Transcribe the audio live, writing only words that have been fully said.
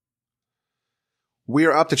We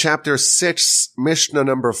are up to chapter 6, Mishnah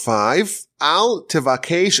number 5. Al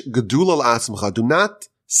tivakesh gedula la'atzmecha. Do not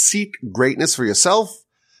seek greatness for yourself.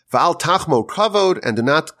 Va'al tachmo kavod, and do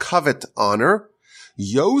not covet honor.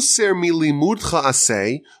 Yoser milimudcha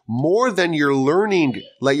aseh. More than your learning,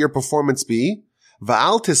 let your performance be.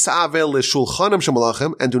 Va'al tisavel l'shulchanam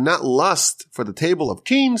shemalachim, and do not lust for the table of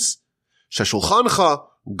kings. Sheshulchancha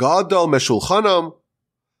gadol meshulchanam,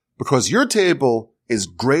 because your table is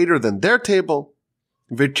greater than their table.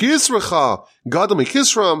 V'kisrecha gadol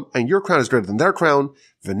mikisram, and your crown is greater than their crown.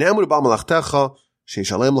 V'nemud ba'al malachtecha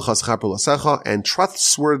sheishalem l'cha schar pulasecha, and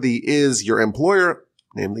trustworthy is your employer,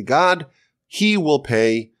 namely God. He will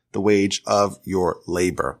pay the wage of your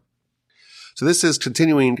labor. So this is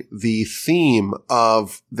continuing the theme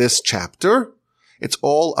of this chapter. It's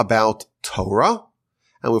all about Torah.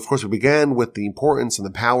 And of course, we began with the importance and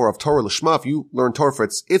the power of Torah Lishma. If you learn Torah for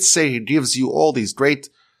its sake, it gives you all these great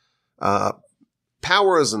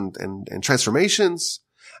powers and transformations.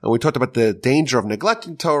 And we talked about the danger of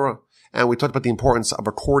neglecting Torah. And we talked about the importance of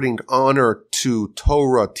according honor to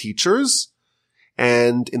Torah teachers.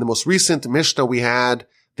 And in the most recent Mishnah, we had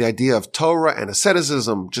the idea of Torah and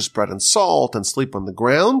asceticism, just bread and salt and sleep on the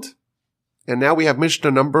ground. And now we have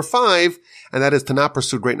Mishnah number 5, and that is to not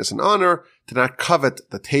pursue greatness and honor, to not covet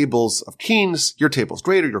the tables of kings. Your table is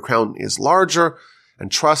greater, your crown is larger,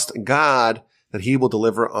 and trust God that he will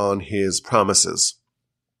deliver on his promises.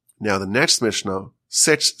 Now the next Mishnah,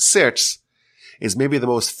 6, is maybe the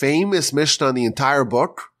most famous Mishnah in the entire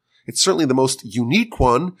book. It's certainly the most unique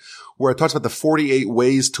one, where it talks about the 48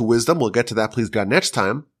 ways to wisdom. We'll get to that, please God, next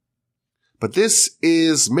time. But this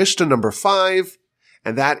is Mishnah number 5,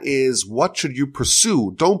 and that is, what should you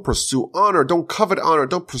pursue? Don't pursue honor. Don't covet honor.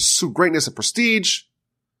 Don't pursue greatness and prestige.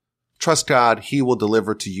 Trust God. He will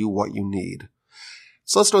deliver to you what you need.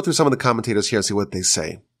 So let's go through some of the commentators here and see what they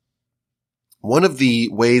say. One of the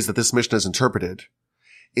ways that this Mishnah is interpreted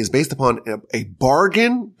is based upon a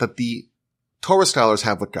bargain that the Torah scholars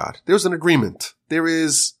have with God. There's an agreement. There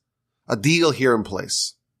is a deal here in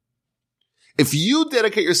place. If you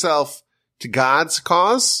dedicate yourself to God's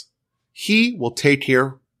cause, he will take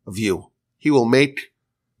care of you. He will make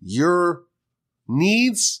your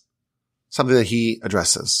needs something that he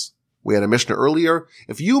addresses. We had a Mishnah earlier.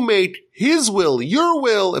 If you make his will your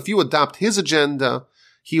will, if you adopt his agenda,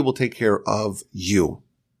 he will take care of you.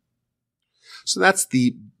 So that's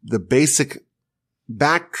the basic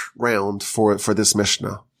background for this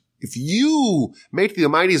Mishnah. If you make the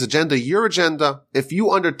Almighty's agenda your agenda, if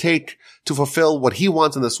you undertake to fulfill what he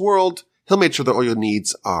wants in this world, he'll make sure that all your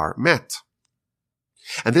needs are met.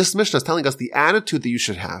 And this Mishnah is telling us the attitude that you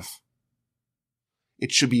should have.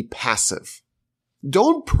 It should be passive.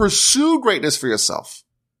 Don't pursue greatness for yourself.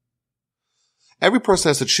 Every person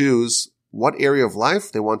has to choose what area of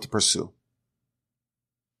life they want to pursue.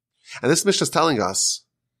 And this Mishnah is telling us,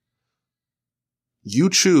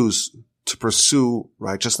 you choose to pursue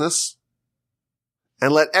righteousness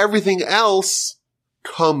and let everything else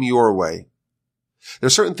come your way. There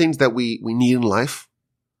are certain things that we need in life,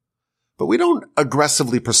 but we don't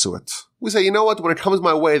aggressively pursue it. We say, you know what, when it comes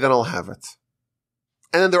my way, then I'll have it.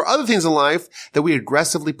 And then there are other things in life that we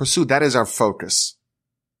aggressively pursue. That is our focus.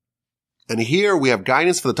 And here we have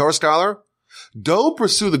guidance for the Torah scholar. Don't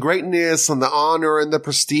pursue the greatness and the honor and the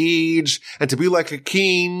prestige and to be like a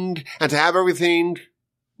king and to have everything.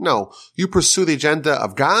 No, you pursue the agenda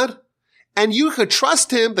of God and you could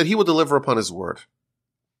trust him that he will deliver upon his word.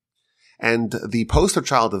 And the poster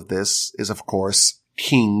child of this is, of course,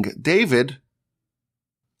 King David.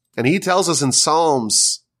 And he tells us in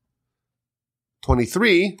Psalms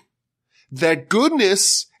 23 that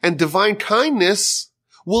goodness and divine kindness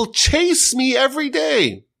will chase me every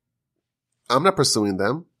day. I'm not pursuing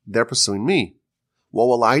them. They're pursuing me. What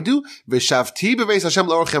will I do? V'shavti b'veis Hashem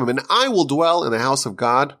la'orchem, and I will dwell in the house of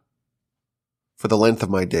God for the length of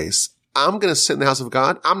my days. I'm going to sit in the house of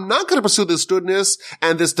God. I'm not going to pursue this goodness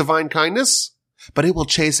and this divine kindness, but it will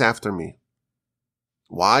chase after me.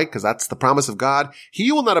 Why? Because that's the promise of God.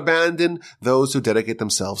 He will not abandon those who dedicate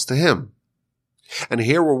themselves to him. And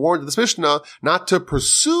here we're warned in this Mishnah not to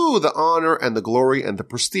pursue the honor and the glory and the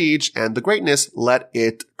prestige and the greatness. Let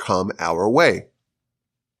it come our way.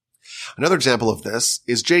 Another example of this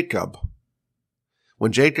is Jacob.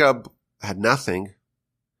 When Jacob had nothing,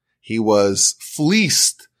 he was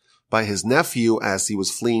fleeced by his nephew as he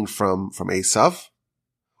was fleeing from Esav.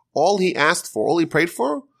 All he asked for, all he prayed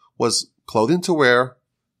for, was clothing to wear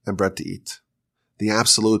and bread to eat. The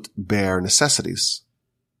absolute bare necessities.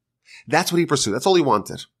 That's what he pursued. That's all he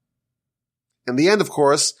wanted. In the end, of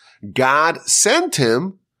course, God sent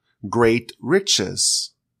him great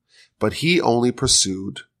riches, but he only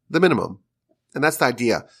pursued the minimum. And that's the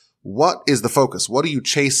idea. What is the focus? What are you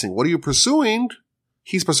chasing? What are you pursuing?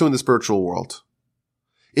 He's pursuing the spiritual world.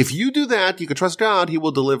 If you do that, you can trust God. He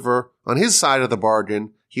will deliver on his side of the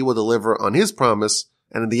bargain. He will deliver on his promise.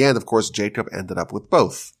 And in the end, of course, Jacob ended up with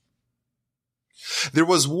both. There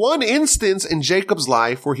was one instance in Jacob's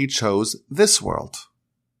life where he chose this world.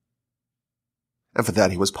 And for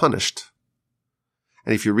that, he was punished.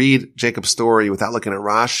 And if you read Jacob's story without looking at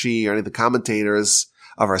Rashi or any of the commentators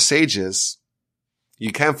of our sages,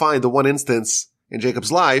 you can't find the one instance in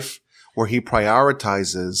Jacob's life where he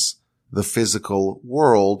prioritizes the physical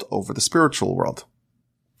world over the spiritual world.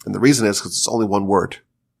 And the reason is because it's only one word.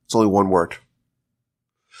 It's only one word.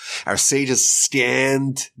 Our sages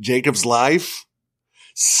scanned Jacob's life,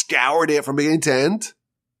 scoured it from beginning to end,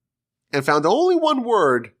 and found only one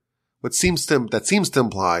word that seems to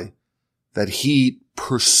imply that he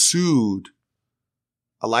pursued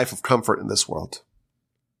a life of comfort in this world.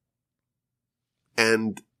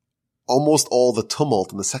 And almost all the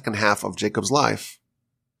tumult in the second half of Jacob's life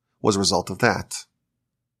was a result of that.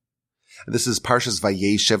 And this is Parshas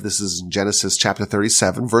Vayeshev. This is in Genesis chapter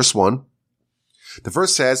 37, verse 1. The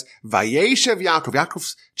verse says, Vayeshev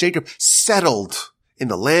Yaakov. Jacob settled in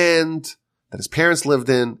the land that his parents lived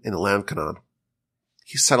in the land of Canaan.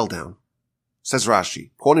 He settled down. Says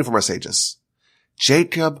Rashi, quoting from our sages,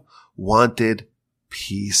 Jacob wanted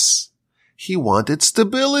peace. He wanted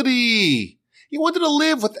stability. He wanted to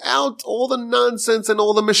live without all the nonsense and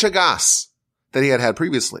all the mishagas that he had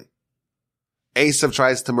previously. Esav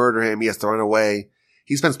tries to murder him. He has to run away.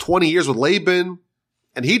 He spends 20 years with Laban,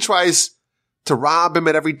 and he tries to rob him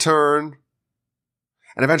at every turn.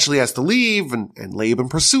 And eventually has to leave, and Laban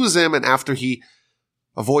pursues him. And after he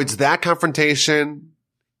avoids that confrontation,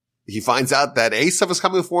 he finds out that Esav is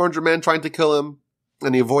coming with 400 men trying to kill him.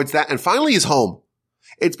 And he avoids that. And finally he's home.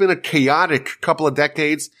 It's been a chaotic couple of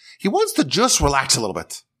decades. He wants to just relax a little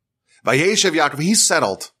bit. Vayeshev Yaakov, he's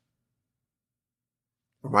settled.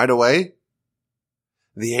 Right away,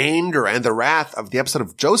 the anger and the wrath of the episode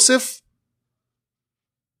of Joseph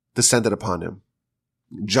descended upon him,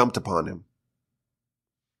 jumped upon him.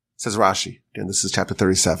 Says Rashi, and this is chapter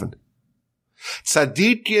 37.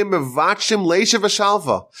 Tzadikim mevachim leishav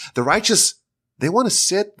v'shalva. The righteous, they want to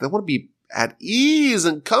sit, they want to be at ease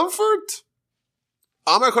and comfort.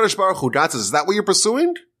 Amar Kodesh Baruch Hu, God says, is that what you're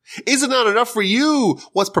pursuing? Is it not enough for you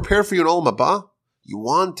what's prepared for you in Olam Haba? You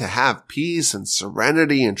want to have peace and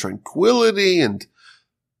serenity and tranquility and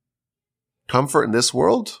comfort in this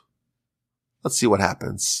world? Let's see what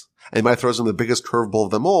happens. And he might throw in the biggest curveball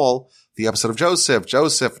of them all, the episode of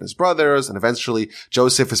Joseph and his brothers, and eventually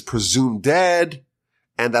Joseph is presumed dead,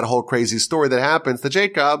 and that whole crazy story that happens to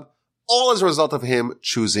Jacob, all as a result of him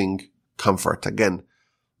choosing comfort. Again,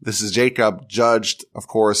 this is Jacob judged, of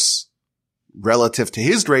course, relative to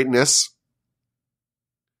his greatness,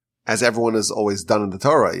 as everyone is always done in the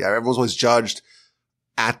Torah. Yeah, everyone's always judged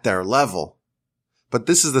at their level. But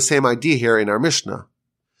this is the same idea here in our Mishnah.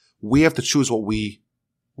 We have to choose what we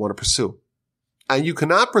want to pursue. And you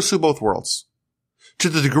cannot pursue both worlds. To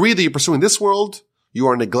the degree that you're pursuing this world, you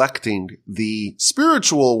are neglecting the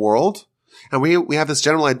spiritual world. And we have this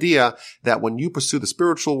general idea that when you pursue the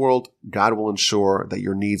spiritual world, God will ensure that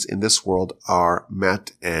your needs in this world are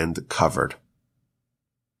met and covered.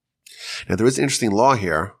 Now, there is an interesting law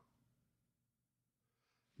here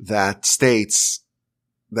that states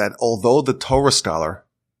that although the Torah scholar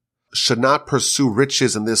should not pursue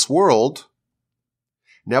riches in this world,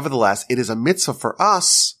 nevertheless, it is a mitzvah for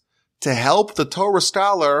us to help the Torah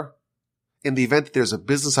scholar in the event that there's a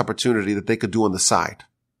business opportunity that they could do on the side.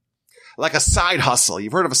 Like a side hustle.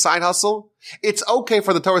 You've heard of a side hustle? It's okay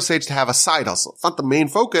for the Torah sage to have a side hustle. It's not the main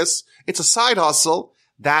focus. It's a side hustle.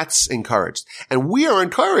 That's encouraged. And we are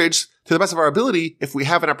encouraged to the best of our ability if we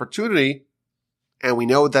have an opportunity and we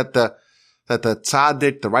know that the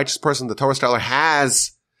tzaddik, the righteous person, the Torah scholar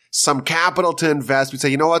has some capital to invest. We say,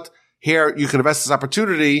 you know what? Here, you can invest this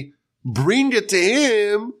opportunity, bring it to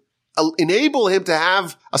him, enable him to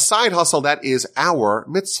have a side hustle that is our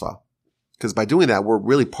mitzvah. Because by doing that, we're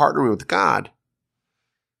really partnering with God.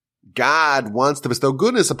 God wants to bestow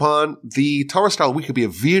goodness upon the Torah scholar. We could be a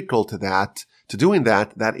vehicle to that, to doing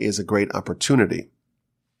that. That is a great opportunity.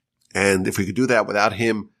 And if we could do that without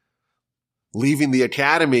him leaving the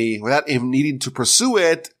academy, without him needing to pursue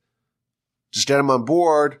it, just get him on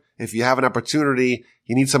board. If you have an opportunity,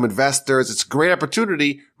 you need some investors, it's a great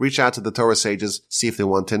opportunity. Reach out to the Torah sages, see if they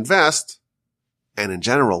want to invest. And in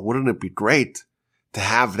general, wouldn't it be great to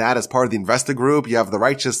have that as part of the investor group? You have the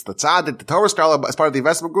righteous, the tzaddik, the Torah scholar as part of the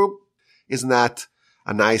investment group. Isn't that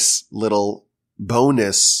a nice little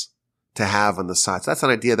bonus to have on the side? So that's an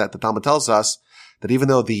idea that the Talmud tells us that even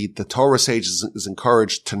though the Torah sage is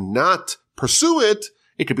encouraged to not pursue it,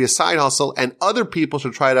 it could be a side hustle, and other people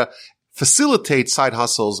should try to facilitate side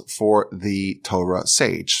hustles for the Torah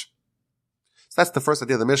sage. So that's the first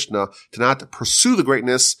idea of the Mishnah, to not pursue the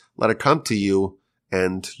greatness, let it come to you,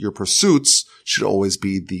 and your pursuits should always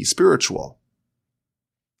be the spiritual.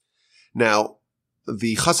 Now,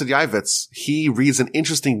 the Chassid Yavitz, he reads an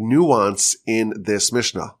interesting nuance in this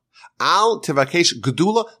Mishnah. Al tivakesh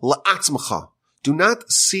gedula la'atzmacha. Do not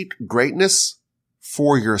seek greatness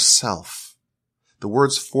for yourself. The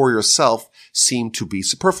words for yourself seem to be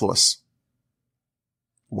superfluous.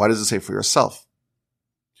 Why does it say for yourself?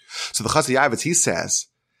 So the Chassid Yavitz, he says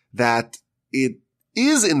that it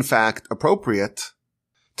is in fact appropriate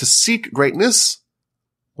to seek greatness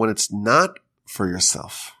when it's not for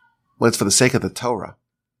yourself, when it's for the sake of the Torah.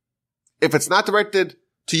 If it's not directed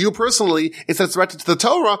to you personally, it's directed to the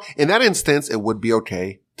Torah. In that instance, it would be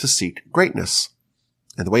okay to seek greatness.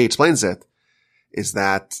 And the way he explains it is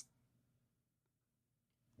that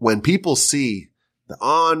when people see the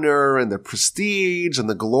honor and the prestige and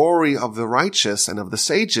the glory of the righteous and of the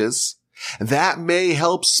sages, that may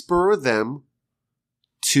help spur them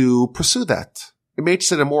to pursue that. It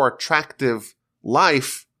makes it a more attractive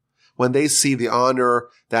life when they see the honor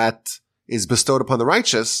that is bestowed upon the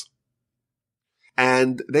righteous.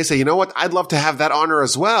 And they say, you know what? I'd love to have that honor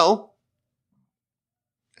as well.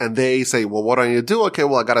 And they say, well, what do I need to do? Okay,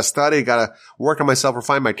 well, I got to study, got to work on myself,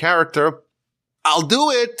 refine my character. I'll do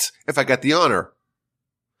it if I get the honor.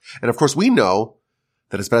 And of course, we know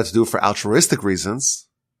that it's better to do it for altruistic reasons.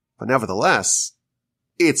 But nevertheless,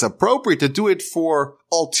 it's appropriate to do it for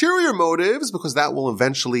ulterior motives, because that will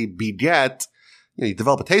eventually beget, you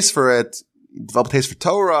develop a taste for it, you develop a taste for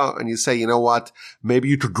Torah, and you say, you know what, maybe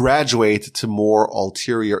you could graduate to more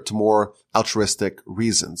altruistic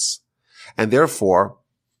reasons. And therefore,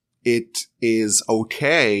 it is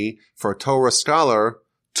okay for a Torah scholar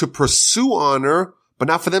to pursue honor, but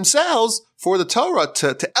not for themselves, for the Torah,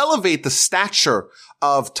 to elevate the stature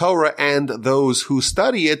of Torah and those who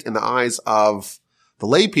study it in the eyes of the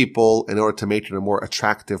lay people in order to make it a more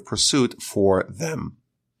attractive pursuit for them.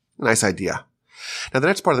 Nice idea. Now the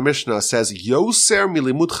next part of the Mishnah says, Yoser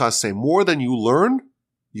milimudcha aseh, more than you learn,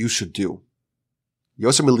 you should do.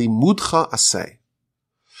 Yoser milimudcha aseh.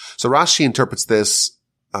 So Rashi interprets this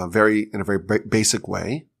in a very basic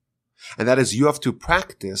way, and that is you have to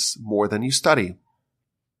practice more than you study.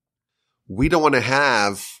 We don't want to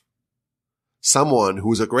have someone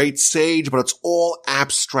who's a great sage, but it's all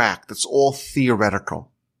abstract. It's all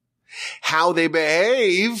theoretical. How they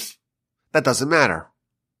behave, that doesn't matter.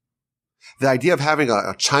 The idea of having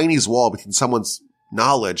a Chinese wall between someone's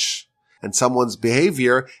knowledge and someone's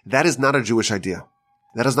behavior, that is not a Jewish idea.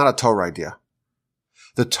 That is not a Torah idea.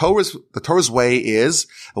 The Torah's way is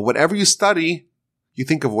whatever you study, you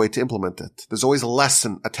think of a way to implement it. There's always a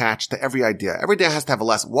lesson attached to every idea. Every day has to have a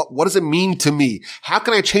lesson. What does it mean to me? How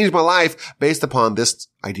can I change my life based upon this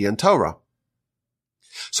idea in Torah?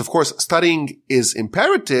 So of course, studying is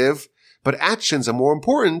imperative, but actions are more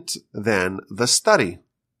important than the study.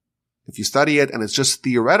 If you study it and it's just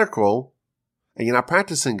theoretical and you're not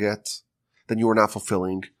practicing it, then you are not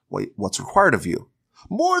fulfilling what's required of you.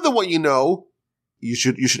 More than what you know, you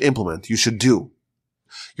should implement, you should do.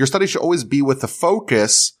 Your study should always be with the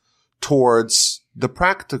focus towards the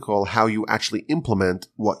practical, how you actually implement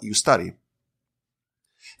what you study.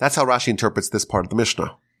 That's how Rashi interprets this part of the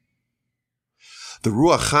Mishnah. The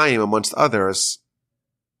Ruach Chaim, amongst others,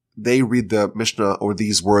 they read the Mishnah or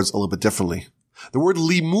these words a little bit differently. The word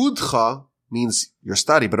limudcha means your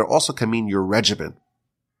study, but it also can mean your regimen.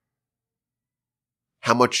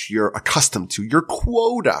 How much you're accustomed to, your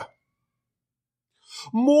quota.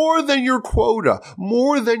 More than your quota,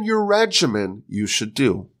 more than your regimen, you should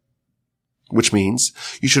do. Which means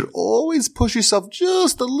you should always push yourself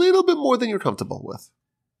just a little bit more than you're comfortable with.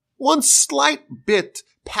 One slight bit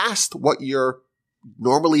past what you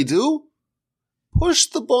normally do, push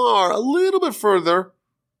the bar a little bit further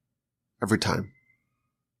every time.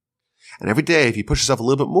 And every day, if you push yourself a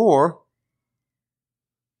little bit more,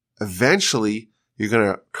 eventually you're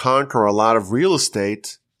going to conquer a lot of real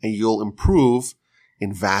estate and you'll improve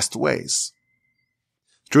in vast ways.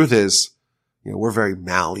 The truth is, we're very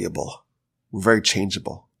malleable. We're very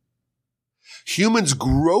changeable. Humans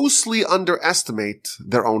grossly underestimate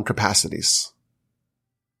their own capacities.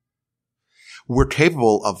 We're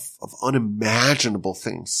capable of unimaginable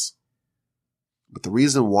things. But the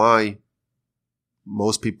reason why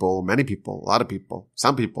most people, many people, a lot of people,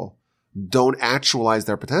 some people don't actualize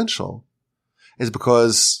their potential is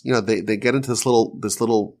because, they get into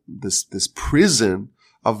this prison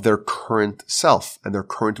of their current self and their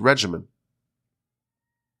current regimen.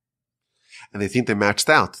 and they think they matched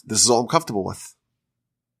out. This is all I'm comfortable with.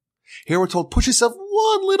 Here we're told, push yourself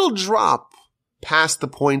one little drop past the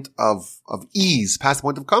point of ease, past the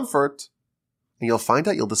point of comfort, and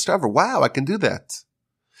you'll discover, wow, I can do that.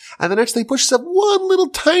 And the next day, push yourself one little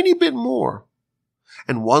tiny bit more.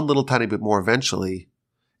 And one little tiny bit more, eventually,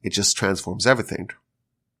 it just transforms everything.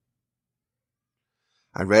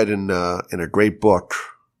 I read in a great book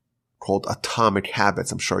called Atomic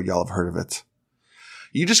Habits. I'm sure y'all have heard of it.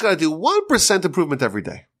 You just gotta do 1% improvement every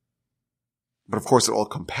day. But of course, it all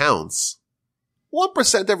compounds.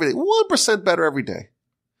 1% every day. 1% better every day.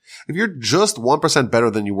 If you're just 1% better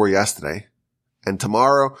than you were yesterday, and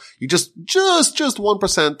tomorrow you just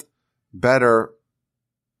 1% better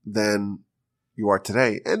than you are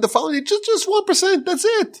today, and the following day, just 1%, that's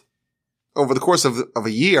it. Over the course of a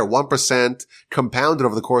year, 1% compounded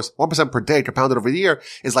over the course, 1% per day compounded over the year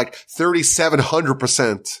is like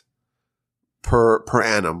 3,700% per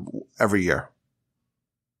annum every year.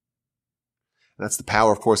 That's the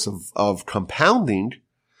power, of course, of compounding,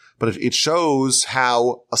 but it shows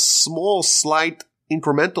how a small, slight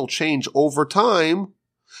incremental change over time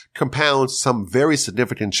compounds some very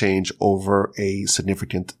significant change over a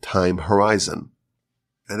significant time horizon.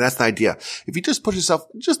 And that's the idea. If you just push yourself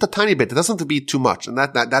just a tiny bit, it doesn't have to be too much. And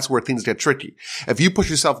that's where things get tricky. If you push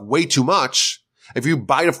yourself way too much, if you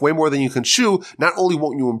bite off way more than you can chew, not only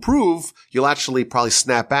won't you improve, you'll actually probably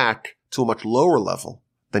snap back to a much lower level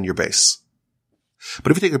than your base.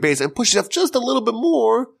 But if you take your base and push yourself just a little bit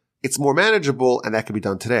more, it's more manageable, and that can be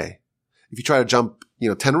done today. If you try to jump,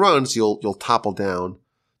 10 runs, you'll topple down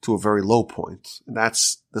to a very low point. And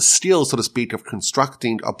that's the skill, so to speak, of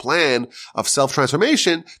constructing a plan of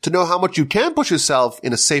self-transformation to know how much you can push yourself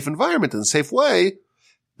in a safe environment, in a safe way,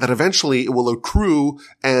 that eventually it will accrue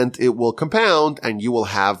and it will compound, and you will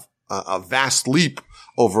have a vast leap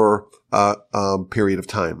over a period of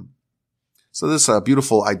time. So this is a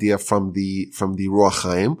beautiful idea from the Ruach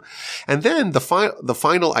Chaim. And then the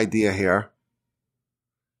final idea here,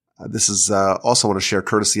 this is also want to share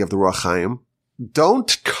courtesy of the Ruach Chaim.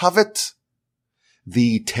 Don't covet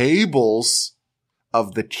the tables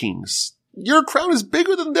of the kings. Your crown is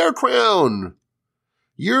bigger than their crown.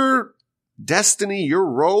 Your destiny, your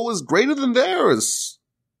role is greater than theirs.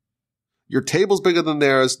 Your table's bigger than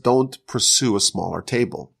theirs. Don't pursue a smaller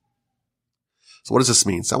table. So what does this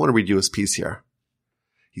mean? So I want to read you his piece here.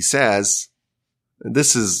 He says, and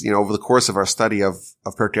this is, over the course of our study of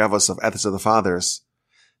Pirkei Avos, of Ethics of the Fathers,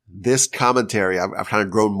 this commentary, I've kind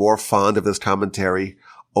of grown more fond of this commentary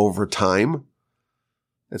over time.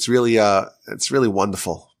 It's really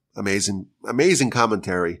wonderful. Amazing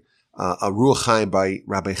commentary. A Ruach Chaim by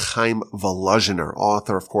Rabbi Chaim Volozhiner,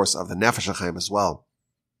 author, of course, of the Nefesh HaChaim as well.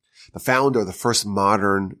 The founder of the first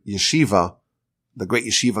modern yeshiva, the great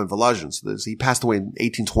yeshiva in Volozhin. So he passed away in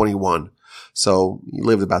 1821. So he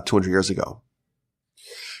lived about 200 years ago.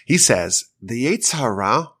 He says, the Yetzer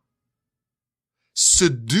Hara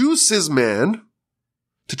seduces man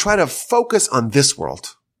to try to focus on this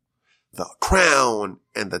world, the crown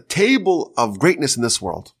and the table of greatness in this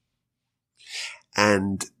world.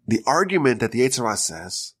 And the argument that the Yetzer Hara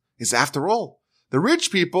says is, after all, the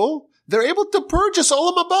rich people, they're able to purchase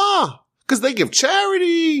Olam Haba because they give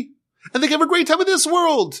charity and they give a great time in this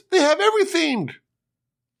world. They have everything.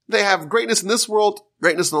 They have greatness in this world,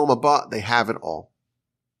 greatness in Olam Haba. They have it all.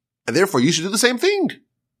 And therefore, you should do the same thing.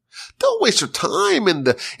 Don't waste your time in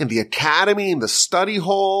the academy, in the study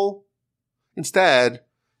hall. Instead,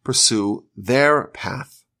 pursue their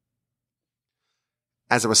path.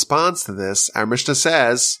 As a response to this, our Mishnah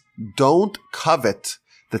says, don't covet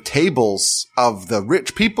the tables of the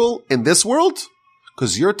rich people in this world,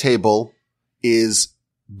 because your table is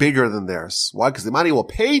bigger than theirs. Why? Because the money will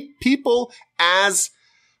pay people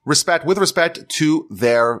with respect to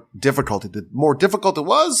their difficulty. The more difficult it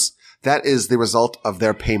was, that is the result of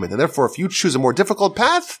their payment. And therefore, if you choose a more difficult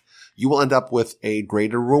path, you will end up with a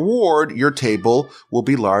greater reward. Your table will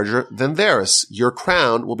be larger than theirs. Your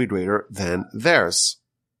crown will be greater than theirs.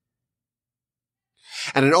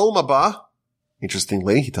 And in Olam Haba,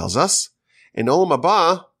 interestingly, he tells us, in Olam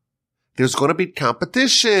Haba, there's going to be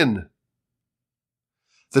competition.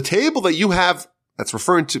 The table that you have that's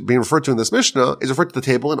being referred to in this Mishnah is referred to the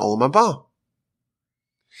table in Olam Haba.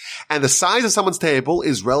 And the size of someone's table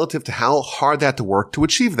is relative to how hard they had to work to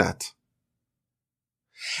achieve that.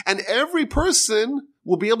 And every person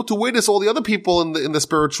will be able to witness all the other people in the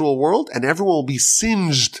spiritual world, and everyone will be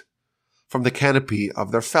singed from the canopy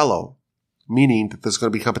of their fellow, meaning that there's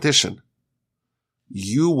going to be competition.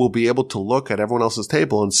 You will be able to look at everyone else's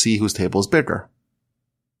table and see whose table is bigger.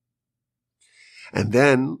 And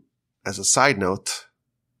then, as a side note,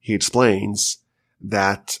 he explains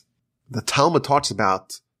that the Talmud talks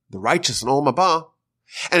about the righteous in Olam Haba,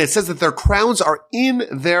 and it says that their crowns are in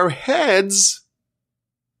their heads,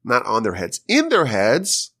 not on their heads, in their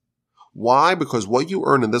heads. Why? Because what you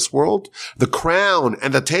earn in this world, the crown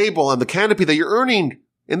and the table and the canopy that you're earning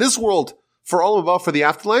in this world for Olam Haba, for the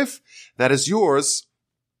afterlife, that is yours,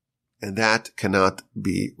 and that cannot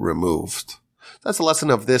be removed. That's the lesson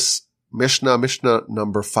of this Mishnah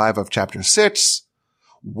number 5 of chapter 6.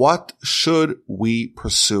 What should we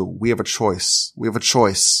pursue? We have a choice. We have a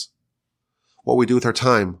choice. What we do with our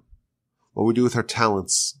time, what we do with our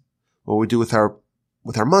talents, what we do with our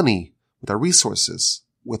money, with our resources,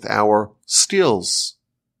 with our skills.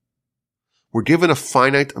 We're given a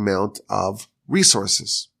finite amount of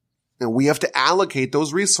resources, and we have to allocate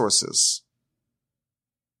those resources.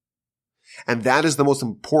 And that is the most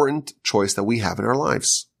important choice that we have in our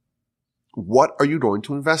lives. What are you going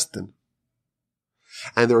to invest in?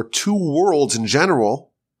 And there are 2 worlds in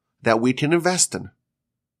general that we can invest in.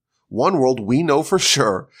 One world, we know for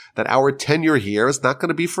sure that our tenure here is not going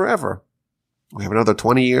to be forever. We have another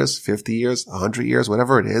 20 years, 50 years, 100 years,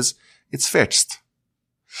 whatever it is, it's fixed.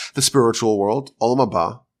 The spiritual world, Olam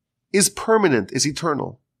Haba, is permanent, is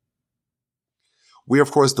eternal. We are,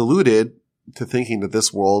 of course, deluded to thinking that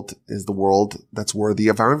this world is the world that's worthy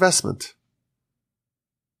of our investment.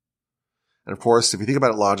 And of course, if you think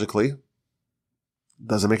about it logically, it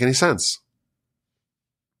doesn't make any sense.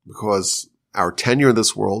 Because our tenure in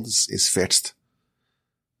this world is fixed.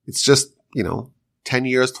 It's just, 10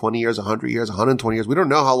 years, 20 years, 100 years, 120 years. We don't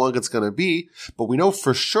know how long it's going to be, but we know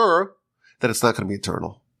for sure that it's not going to be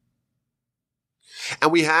eternal.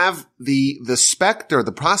 And we have the specter,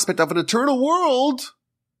 the prospect of an eternal world.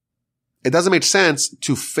 It doesn't make sense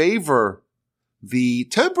to favor the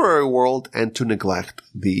temporary world and to neglect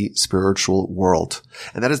the spiritual world.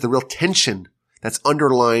 And that is the real tension that's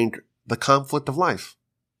underlying the conflict of life.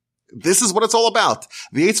 This is what it's all about.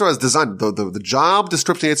 The Yetzer Hara is designed, the job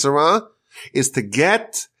description of Yetzer Hara is to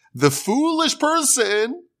get the foolish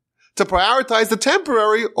person to prioritize the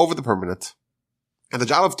temporary over the permanent. And the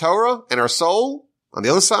job of Torah and our soul on the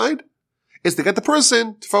other side is to get the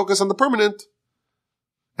person to focus on the permanent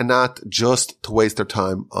and not just to waste their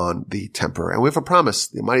time on the temporary. And we have a promise.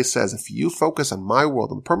 The Almighty says, if you focus on my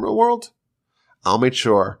world and the permanent world, I'll make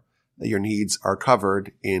sure that your needs are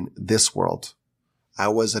covered in this world. I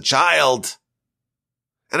was a child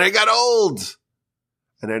and I got old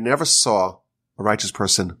and I never saw a righteous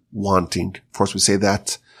person wanting. Of course, we say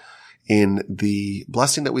that in the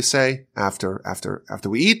blessing that we say after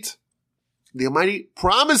we eat. The Almighty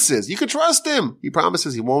promises, you can trust Him. He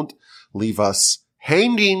promises He won't leave us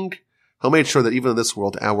hanging. He'll make sure that even in this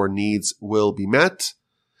world, our needs will be met.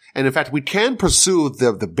 And in fact, we can pursue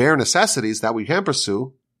the bare necessities that we can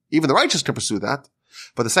pursue. Even the righteous can pursue that.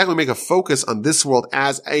 But the second we make a focus on this world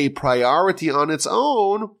as a priority on its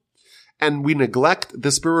own, and we neglect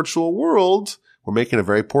the spiritual world, we're making a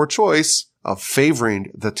very poor choice of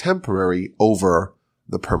favoring the temporary over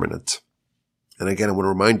the permanent. And again, I want to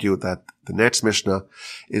remind you that the next Mishnah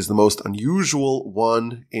is the most unusual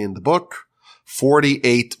one in the book.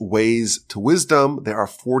 48 ways to wisdom. There are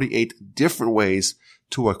 48 different ways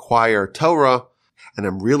to acquire Torah. And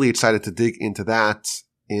I'm really excited to dig into that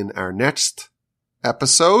in our next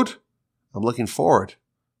episode. I'm looking forward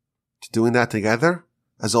to doing that together.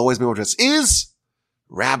 As always, my address is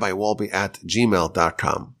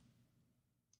rabbiwolbe@gmail.com.